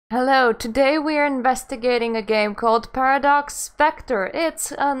Hello, today we are investigating a game called Paradox Vector.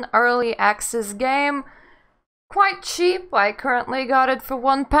 It's an early access game, quite cheap. I currently got it for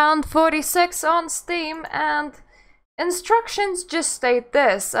 £1.46 on Steam, and instructions just state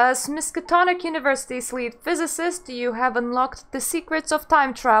this. As Miskatonic University's lead physicist, you have unlocked the secrets of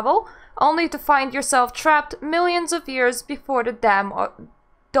time travel, only to find yourself trapped millions of years before the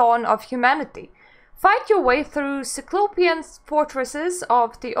dawn of humanity. Fight your way through Cyclopean fortresses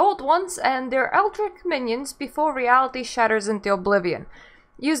of the Old Ones and their eldritch minions before reality shatters into oblivion.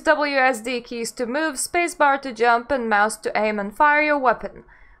 Use WSD keys to move, spacebar to jump, and mouse to aim and fire your weapon.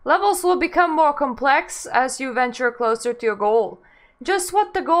 Levels will become more complex as you venture closer to your goal. Just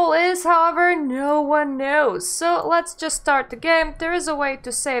what the goal is, however, no one knows. So let's just start the game. There is a way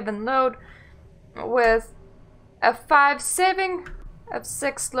to save and load with F5 saving,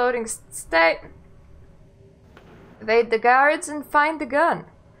 F6 loading state. Evade the guards and find the gun.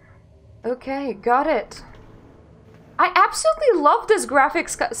 Okay, got it. I absolutely love this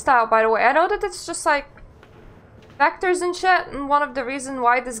graphics style, by the way. I know that it's just like vectors and shit, and one of the reasons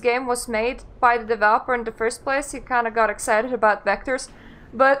why this game was made by the developer in the first place, he kind of got excited about vectors.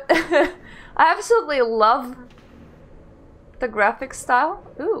 But I absolutely love the graphics style.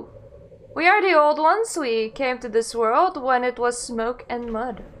 Ooh. We are the old ones. We came to this world when it was smoke and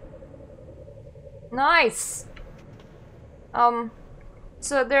mud. Nice.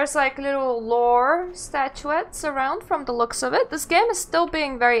 So there's like little lore statuettes around from the looks of it. This game is still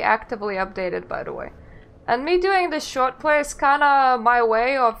being very actively updated, by the way. And me doing this short play is kinda my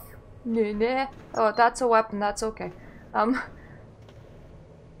way of... Oh, that's a weapon, that's okay.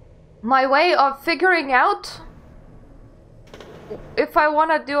 My way of figuring out if I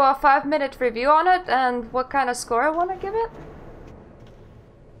want to do a 5-minute review on it and what kind of score I want to give it.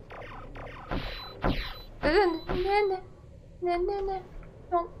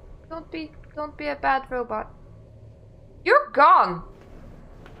 Don't be a bad robot. You're gone!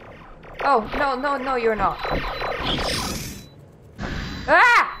 Oh, no, you're not.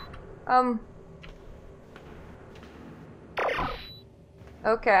 Ah!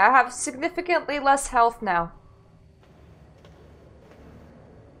 Okay, I have significantly less health now.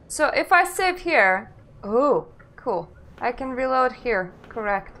 So if I save here... Oh, cool. I can reload here,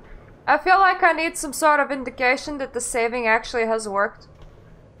 correct. I feel like I need some sort of indication that the saving actually has worked.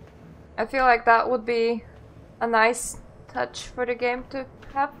 I feel like that would be a nice touch for the game to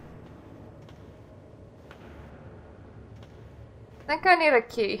have. I think I need a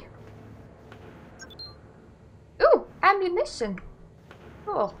key. Ooh, ammunition.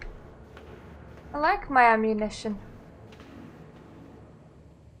 Cool. I like my ammunition.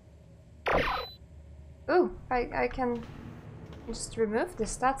 Ooh, I can just remove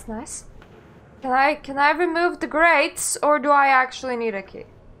this. That's nice. Can I remove the grates, or do I actually need a key?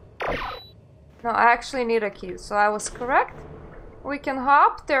 No, I actually need a key, so I was correct. We can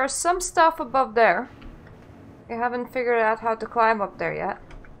hop. There's some stuff above there. We haven't figured out how to climb up there yet.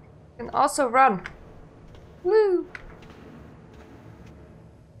 We can also run. Woo!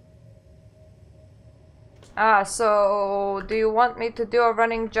 Ah, so do you want me to do a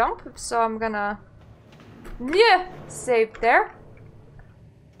running jump? If so, I'm gonna... Yeah! Save there.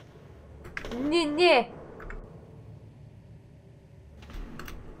 Yeah.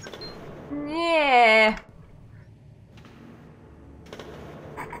 Yeah.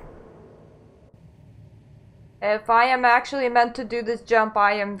 If I am actually meant to do this jump,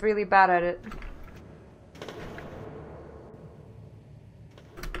 I am really bad at it.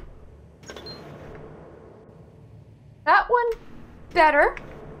 That one better.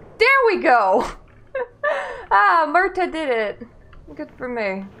 There we go. Ah, Murta did it. Good for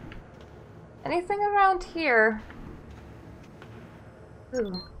me. Anything around here?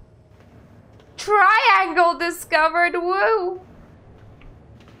 Ooh. Triangle discovered! Woo!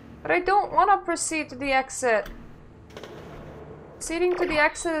 But I don't want to proceed to the exit. Proceeding to the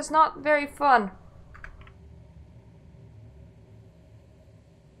exit is not very fun.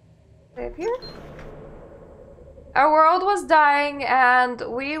 Save here? Our world was dying and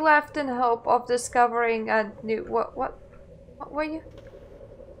we left in hope of discovering a new... What were you?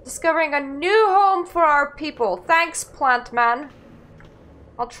 Discovering a new home for our people. Thanks, Plant Man.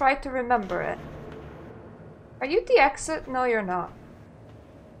 I'll try to remember it. Are you the exit? No, you're not.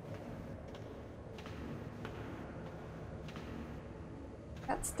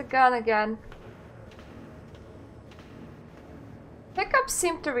 That's the gun again. Pickups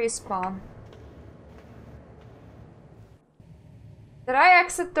seem to respawn. Did I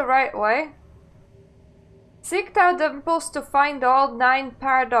exit the right way? Seek out the impulse to find all 9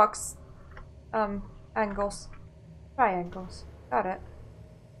 paradox angles. Triangles. Got it.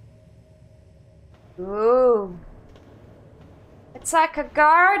 Ooh. It's like a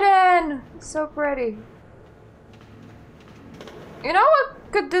garden! So pretty. You know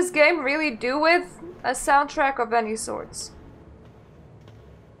what could this game really do with? A soundtrack of any sorts.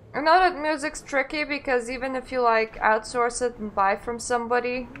 I know that music's tricky because even if you like outsource it and buy from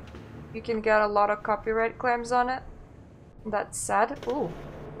somebody, you can get a lot of copyright claims on it. That's sad. Ooh.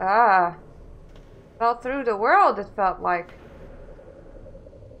 Ah. Fell through the world, it felt like.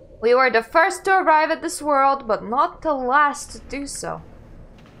 We were the first to arrive at this world, but not the last to do so.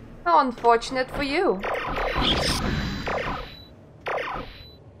 How unfortunate for you.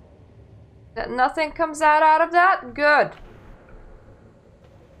 That nothing comes out of that? Good.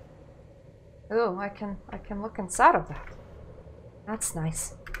 Oh, I can look inside of that. That's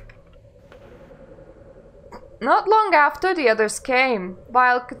nice. Not long after, the others came,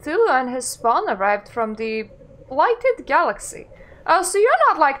 while Cthulhu and his spawn arrived from the Blighted Galaxy. Oh, so you're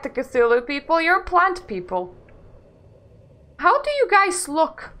not like the Cthulhu people, you're plant people. How do you guys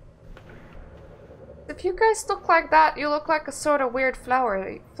look? If you guys look like that, you look like a sort of weird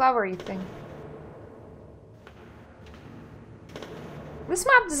flowery thing. This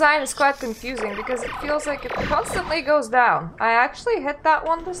map design is quite confusing because it feels like it constantly goes down. I actually hit that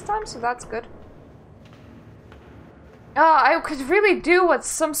one this time, so that's good. I could really do with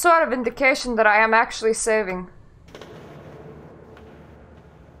some sort of indication that I am actually saving.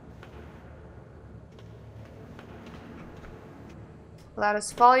 Let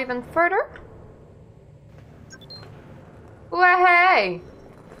us fall even further. Hey!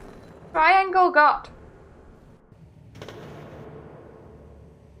 Triangle God.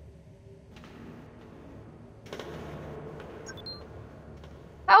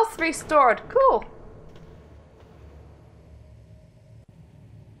 Health restored. Cool.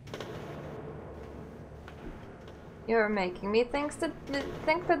 You're making me think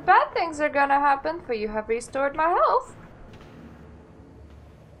that bad things are gonna happen, for you have restored my health.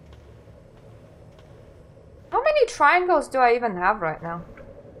 How many triangles do I even have right now?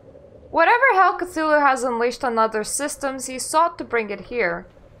 Whatever hell Cthulhu has unleashed on other systems, he sought to bring it here.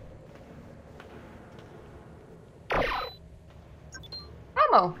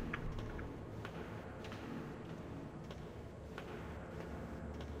 Ammo.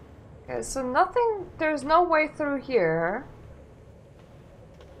 Okay, so nothing, there's no way through here.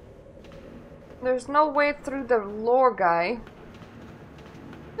 There's no way through the lore guy.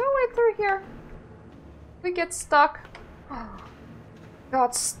 No way through here. We get stuck.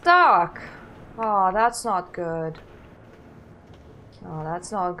 Got stuck. Oh, that's not good. Oh,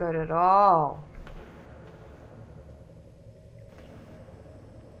 that's not good at all.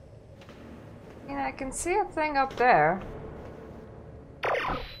 Yeah, I can see a thing up there.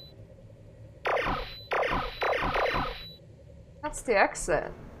 That's the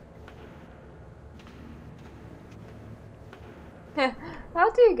exit. How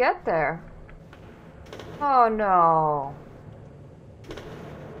do you get there? Oh no.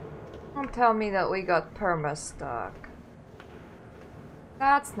 Don't tell me that we got perma-stuck.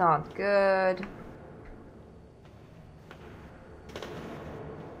 That's not good.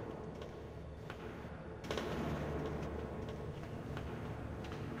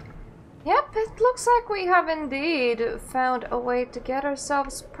 Yep, it looks like we have indeed found a way to get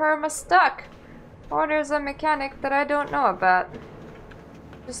ourselves perma-stuck. Or there's a mechanic that I don't know about.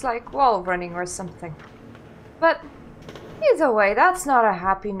 Just like wall running or something. But either way, that's not a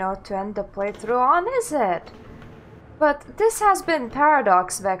happy note to end the playthrough on, is it? But this has been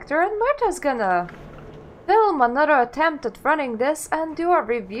Paradox Vector, and Murta's gonna film another attempt at running this and do a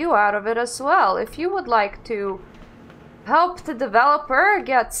review out of it as well. If you would like to help the developer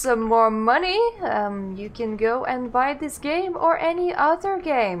get some more money, you can go and buy this game or any other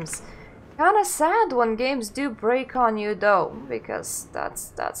games. Kinda sad when games do break on you though, because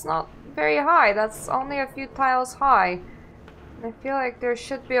that's not very high. That's only a few tiles high. I feel like there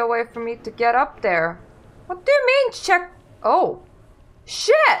should be a way for me to get up there. What do you mean check? Oh.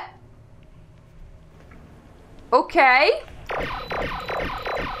 Shit! Okay.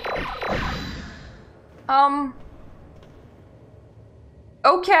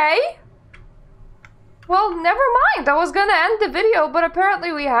 Okay. Well, never mind. I was gonna end the video, but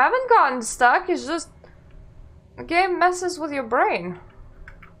apparently we haven't gotten stuck. It's just the game messes with your brain.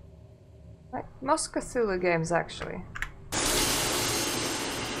 Like most Cthulhu games, actually.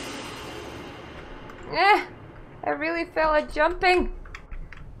 I really fail at jumping.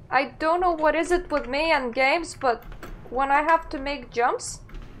 I don't know what is it with me and games, but when I have to make jumps,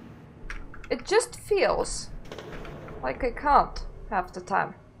 it just feels like I can't half the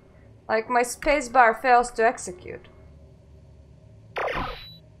time. Like my spacebar fails to execute.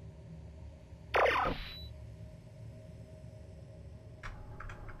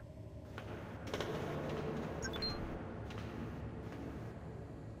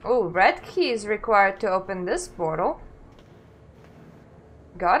 Oh, red key is required to open this portal.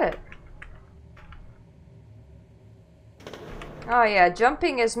 Got it. Oh yeah,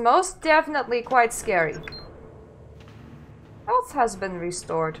 jumping is most definitely quite scary. Health has been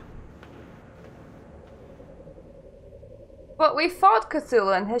restored. But we fought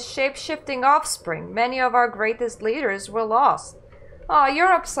Cthulhu and his shape-shifting offspring. Many of our greatest leaders were lost. Oh,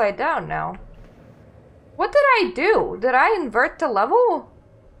 you're upside down now. What did I do? Did I invert the level?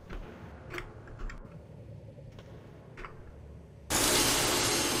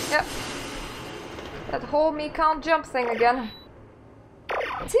 Yep. That whole me can't jump thing again.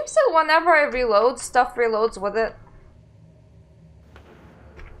 It seems that whenever I reload, stuff reloads with it.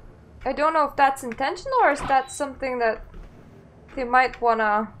 I don't know if that's intentional or is that something that they might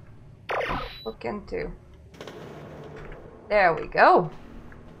wanna look into. There we go.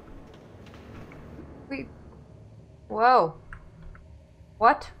 Whoa.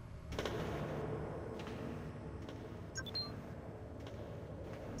 What?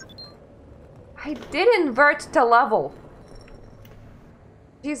 I did invert the level.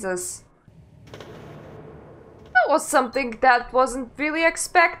 Jesus. That was something that wasn't really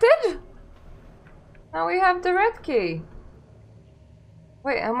expected. Now we have the red key.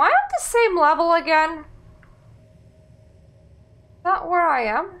 Wait, am I at the same level again? Is that where I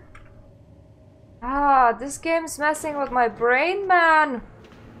am? Ah, this game's messing with my brain, man.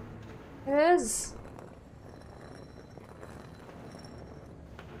 It is.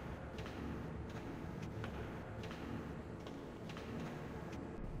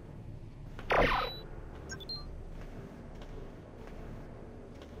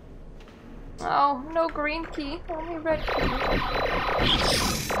 Oh, no green key, only red key.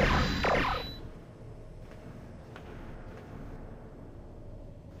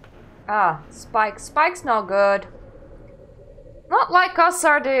 Ah, spikes. Spikes not good. Not like us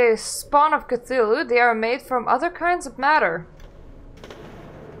are the spawn of Cthulhu, they are made from other kinds of matter.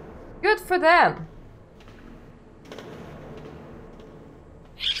 Good for them.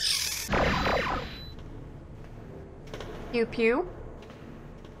 Pew pew.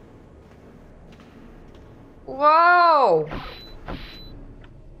 Whoa!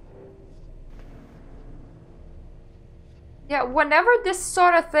 Yeah, whenever this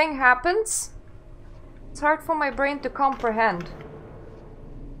sort of thing happens, it's hard for my brain to comprehend.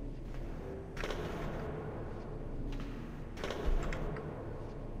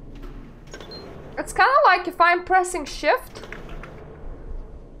 It's kind of like if I'm pressing shift,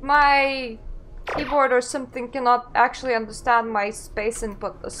 my keyboard or something cannot actually understand my space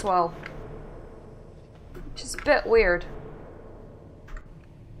input as well. Which is a bit weird.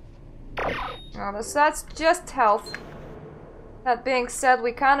 Oh, so that's just health. That being said,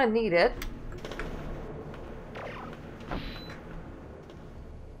 we kind of need it.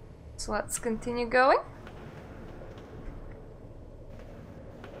 So let's continue going.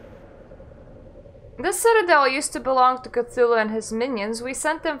 This citadel used to belong to Cthulhu and his minions. We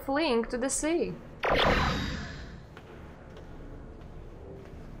sent them fleeing to the sea.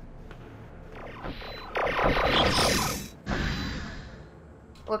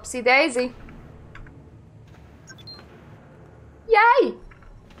 Whoopsie daisy. Yay!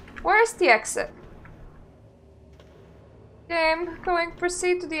 Where's the exit? Game, going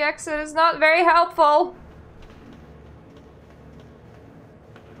proceed to the exit is not very helpful.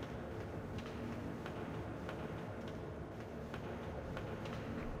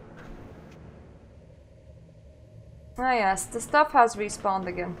 Ah yes, the stuff has respawned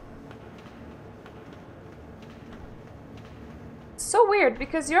again. It's so weird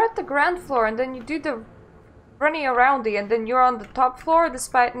because you're at the ground floor and then you do the running aroundy and then you're on the top floor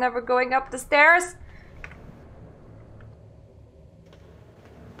despite never going up the stairs.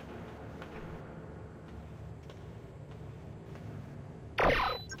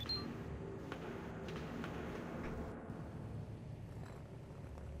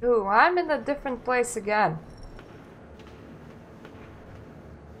 Ooh, I'm in a different place again.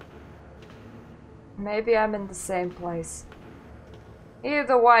 Maybe I'm in the same place.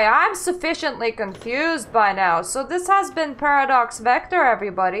 Either way, I'm sufficiently confused by now. So this has been Paradox Vector,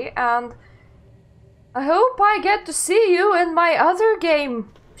 everybody, and I hope I get to see you in my other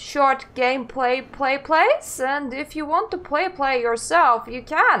game, short gameplay plays. And if you want to play yourself, you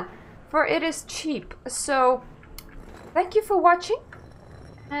can, for it is cheap. So thank you for watching,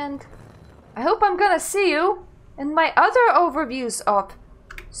 and I hope I'm gonna see you in my other overviews of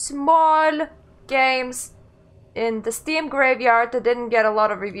small games in the Steam graveyard that didn't get a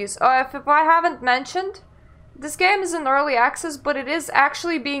lot of reviews. Oh, if I haven't mentioned, this game is in early access, but it is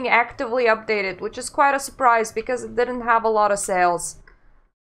actually being actively updated, which is quite a surprise because it didn't have a lot of sales.